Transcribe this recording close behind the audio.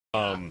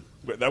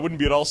But that wouldn't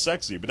be at all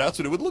sexy, but that's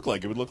what it would look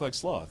like. It would look like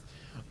sloth.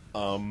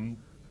 Um,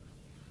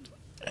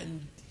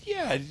 and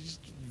yeah,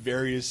 just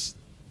various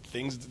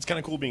things. It's kind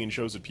of cool being in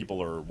shows that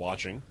people are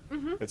watching.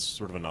 It's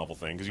sort of a novel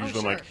thing because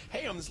usually I'm like,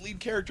 hey, I'm this lead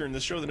character in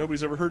this show that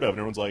nobody's ever heard of, and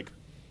everyone's like,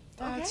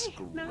 that's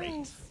great.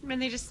 Nice.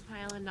 And they just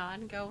smile and nod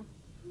and go,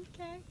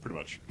 okay. Pretty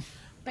much.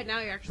 But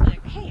now you're actually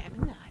like, hey, I'm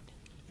in that.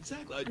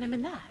 Exactly. And I'm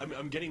in that.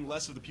 I'm getting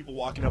less of the people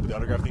walking up with the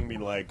autograph thing being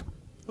like,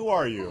 who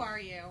are you? Who are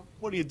you?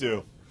 What do you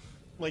do?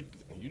 Like,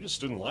 you just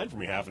stood in line for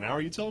me half an hour,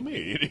 you tell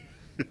me.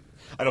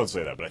 I don't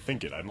say that, but I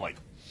think it. I'm like...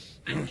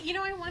 You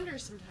know, I wonder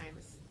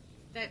sometimes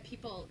that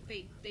people,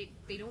 they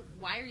don't...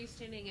 Why are you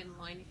standing in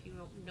line if you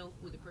don't know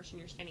who the person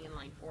you're standing in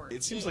line for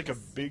It seems is? like a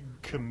big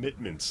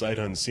commitment, sight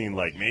unseen.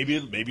 Like,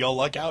 maybe I'll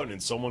luck out and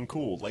it's someone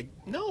cool. Like,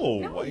 no.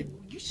 No,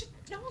 you should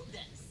know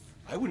this.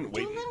 I wouldn't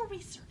wait. Do a little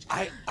research.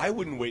 I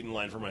wouldn't wait in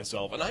line for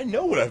myself, and I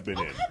know what I've been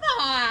in. Come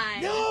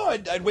on! No,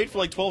 I'd wait for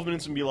like 12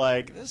 minutes and be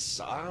like,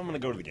 I'm going to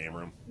go to the game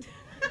room.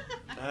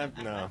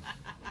 No.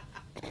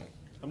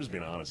 I'm just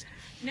being honest.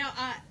 Now,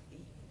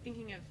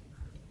 thinking of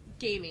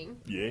gaming,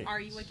 Yes.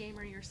 are you a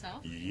gamer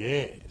yourself?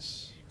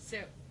 Yes. So,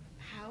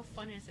 how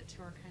fun is it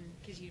to work on,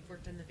 because you've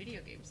worked on the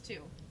video games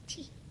too?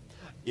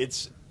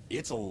 It's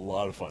a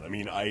lot of fun. I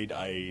mean,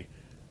 I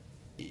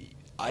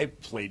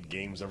played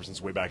games ever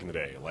since way back in the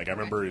day. Like, I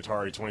remember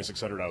Atari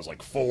 2600, I was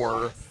like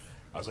 4.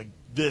 I was like,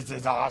 this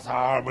is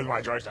awesome with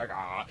my joystick.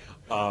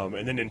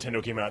 And then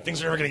Nintendo came out.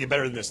 Things are never going to get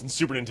better than this. And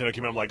Super Nintendo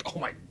came out. I'm like, oh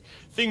my,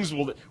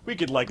 we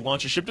could like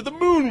launch a ship to the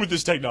moon with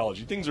this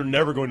technology. Things are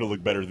never going to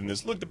look better than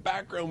this. Look, the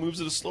background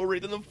moves at a slow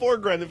rate than the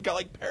foreground. They've got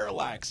like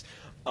parallax.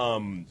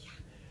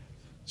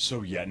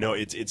 So yeah, no,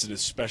 it's a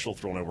special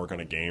thrill when I work on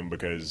a game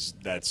because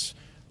that's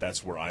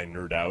where I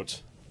nerd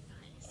out.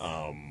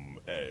 One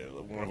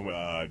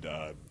of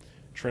them,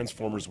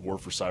 Transformers War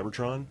for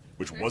Cybertron,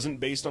 which wasn't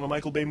based on a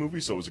Michael Bay movie,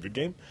 so it was a good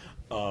game.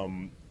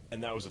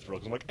 And that was a thrill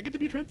because I'm like, I get to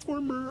be a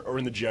Transformer. Or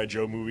in the G.I.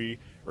 Joe movie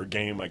or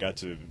game, I got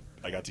to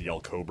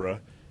yell Cobra.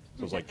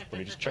 So I was like, let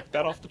me just check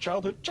that off the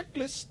childhood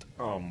checklist.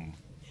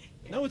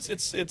 No,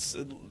 it's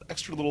an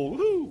extra little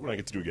woohoo when I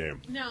get to do a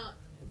game. Now,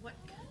 what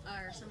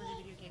are some of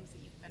the video games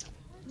that you've been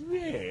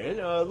on?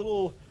 Yeah,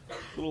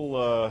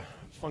 little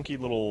funky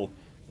little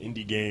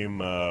indie game,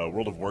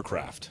 World of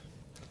Warcraft.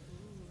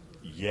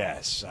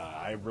 Yes,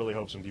 I really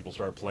hope some people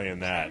start playing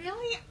that.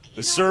 Really?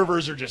 The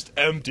servers are just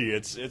empty.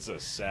 It's a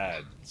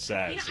sad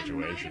situation. I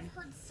might have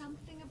heard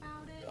something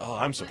about it. Oh,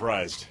 I'm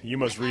surprised. You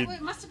must read.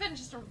 It must have been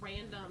just a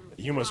random.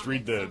 You must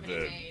read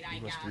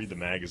the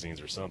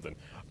magazines or something.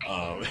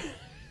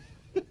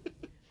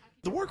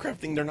 The Warcraft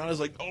thing, they're not as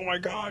like, oh my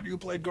god, you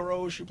played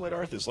Garrosh, you played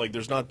Arthas. Like,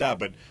 there's not that.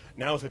 But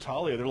now with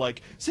Italia, they're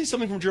like, say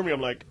something from Germany.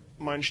 I'm like,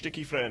 mein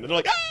sticky friend. And they're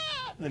like,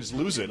 ah! And they just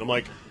lose it. And I'm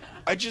like,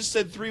 I just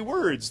said 3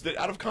 words that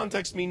out of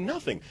context mean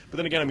nothing. But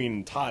then again, I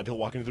mean, Todd, he'll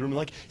walk into the room and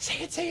like,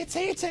 say it, say it,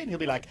 say it, say it. And he'll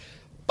be like,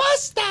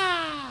 Basta!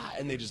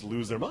 And they just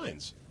lose their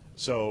minds.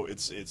 So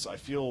I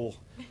feel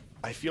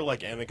like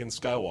Anakin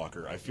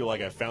Skywalker. I feel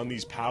like I found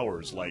these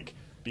powers, like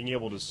being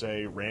able to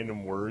say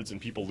random words and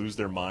people lose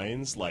their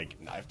minds. Like,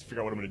 I have to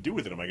figure out what I'm going to do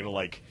with it. Am I going to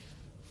like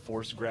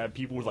force grab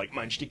people with like,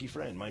 mein sticky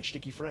friend, like,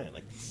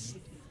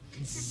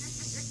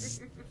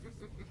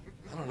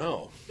 I don't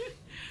know.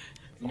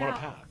 I'm on a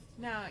path.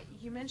 Now,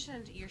 you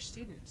mentioned your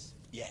students.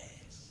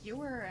 Yes. You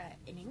were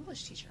an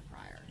English teacher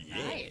prior,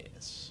 right?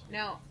 Yes.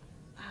 Now,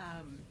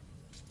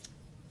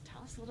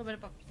 tell us a little bit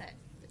about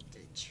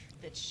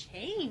the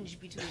change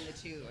between the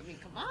two. I mean,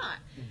 come on.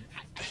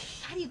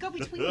 How do you go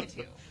between the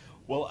two?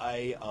 Well,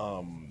 I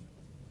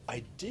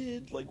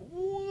did like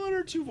 1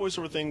 or 2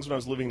 voiceover things when I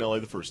was living in LA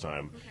the first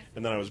time,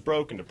 and then I was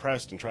broke and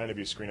depressed and trying to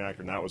be a screen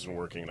actor, and that wasn't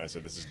working. And I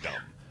said, "This is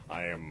dumb.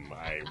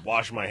 I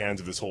wash my hands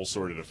of this whole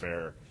sordid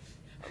affair.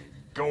 I'm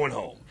going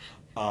home."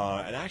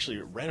 And actually,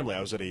 randomly,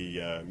 I was at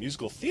a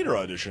musical theater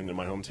audition in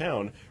my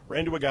hometown.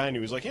 Ran into a guy, and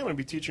he was like, "Hey, I'm going to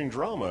be teaching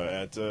drama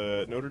at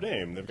Notre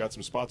Dame. They've got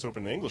some spots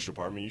open in the English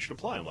department. You should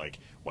apply." I'm like,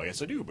 "Well,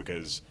 yes, I do,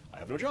 because I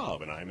have no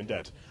job and I'm in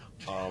debt."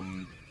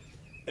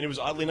 And it was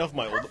oddly enough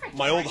my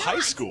old high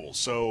school.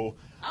 So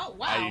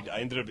I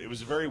ended up. It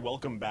was a very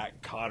welcome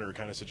back Cotter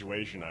kind of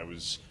situation. I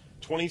was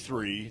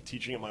 23,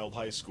 teaching at my old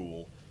high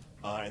school.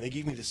 And they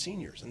gave me the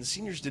seniors, and the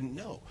seniors didn't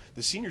know.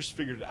 The seniors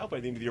figured it out by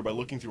the end of the year by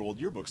looking through old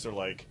yearbooks. They're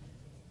like,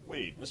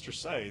 wait, Mr.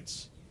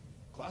 Seitz,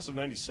 class of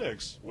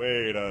 96,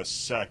 wait a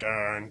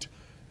second.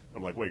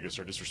 I'm like, wait, you're going to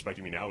start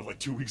disrespecting me now with like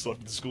 2 weeks left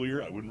of the school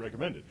year? I wouldn't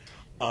recommend it.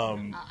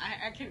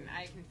 I can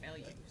fail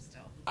you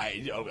still.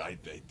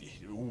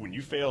 When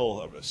you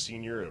fail a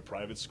senior at a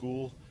private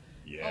school,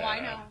 yeah, I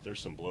know. There's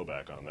some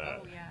blowback on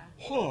that.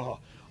 Oh,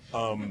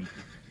 yeah.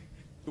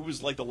 It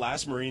was like the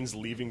last Marines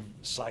leaving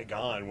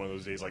Saigon one of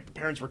those days. Like, the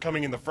parents were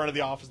coming in the front of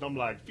the office, and I'm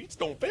like, feet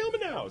don't fail me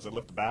now, as I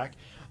lift the back.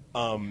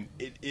 But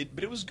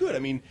it was good. I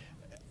mean,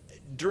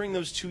 during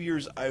those 2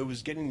 years, I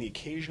was getting the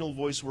occasional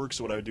voice work,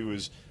 so what I would do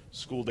is,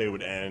 school day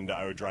would end,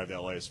 I would drive to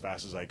LA as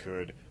fast as I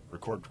could,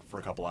 record for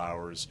a couple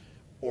hours,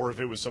 or if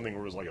it was something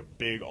where it was like a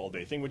big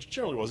all-day thing, which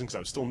generally wasn't because I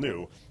was still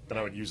new, then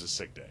I would use a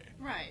sick day.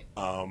 Right.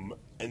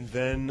 And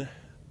then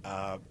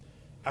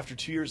after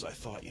 2 years, I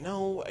thought,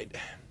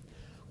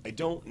 I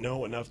don't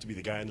know enough to be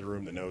the guy in the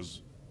room that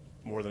knows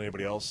more than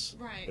anybody else.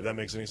 Right. If that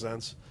makes any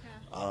sense.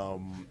 Yeah.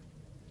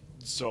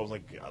 So I was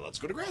like, yeah, let's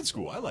go to grad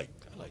school. I like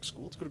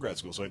school. Let's go to grad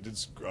school. So I did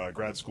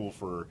grad school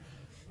for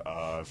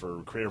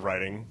creative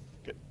writing.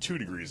 Get 2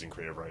 degrees in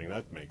creative writing.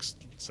 That makes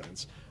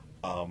sense.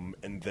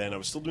 And then I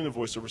was still doing the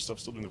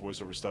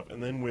voiceover stuff.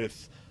 And then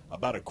with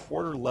about a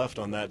quarter left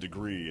on that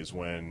degree is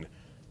when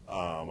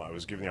I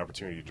was given the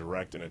opportunity to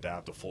direct and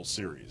adapt a full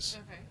series.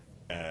 Okay.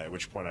 At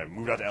which point I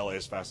moved out to LA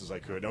as fast as I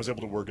could. And I was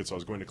able to work it, so I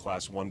was going to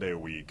class 1 day a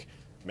week.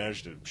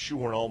 Managed to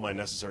shoehorn all my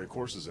necessary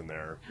courses in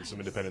there with some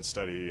independent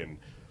study, and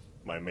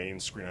my main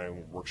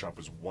screenwriting workshop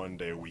was 1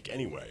 day a week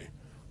anyway.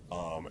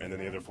 And then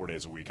the other 4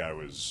 days a week I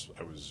was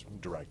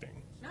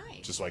directing.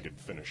 Nice. Just so I could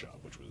finish up,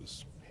 which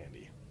was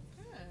handy.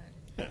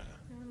 Good. Yeah.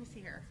 Let me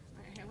see here.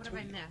 Okay, what have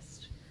I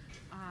missed?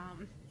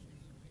 Come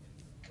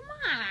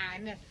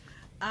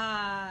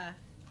on.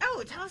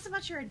 Oh, tell us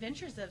about your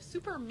adventures of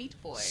Super Meat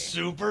Boy.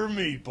 Super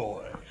Meat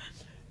Boy.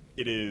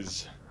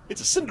 It's a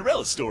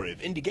Cinderella story of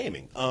indie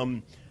gaming.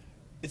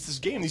 It's this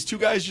game. These 2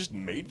 guys just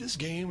made this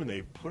game and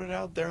they put it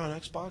out there on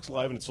Xbox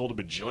Live and it sold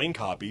a bajillion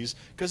copies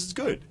because it's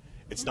good.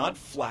 It's not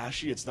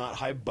flashy. It's not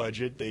high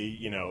budget.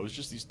 It was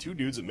just these 2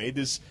 dudes that made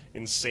this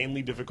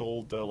insanely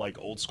difficult, like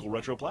old school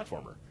retro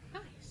platformer.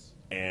 Nice.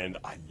 And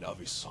I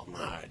love it so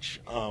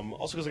much.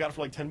 Also because I got it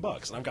for like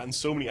 $10, and I've gotten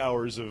so many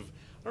hours of,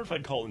 I don't know if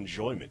I'd call it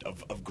enjoyment,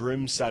 of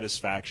grim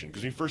satisfaction.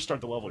 Because when you first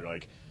start the level, you're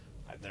like,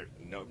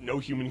 no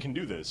human can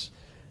do this.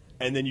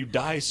 And then you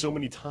die so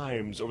many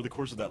times over the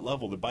course of that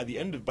level that by the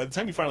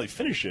time you finally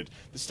finish it,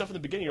 the stuff in the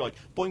beginning, you're like,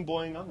 boing,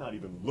 boing, I'm not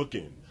even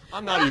looking.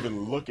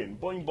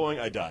 Boing, boing,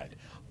 I died.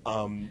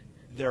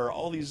 There are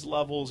all these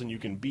levels, and you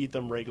can beat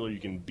them regular. You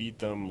can beat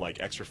them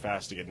like extra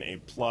fast to get an A+.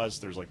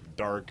 There's like the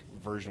dark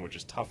version, which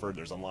is tougher.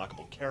 There's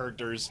unlockable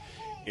characters.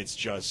 It's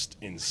just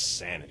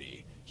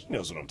insanity. He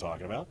knows what I'm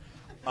talking about.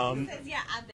 He says, yeah,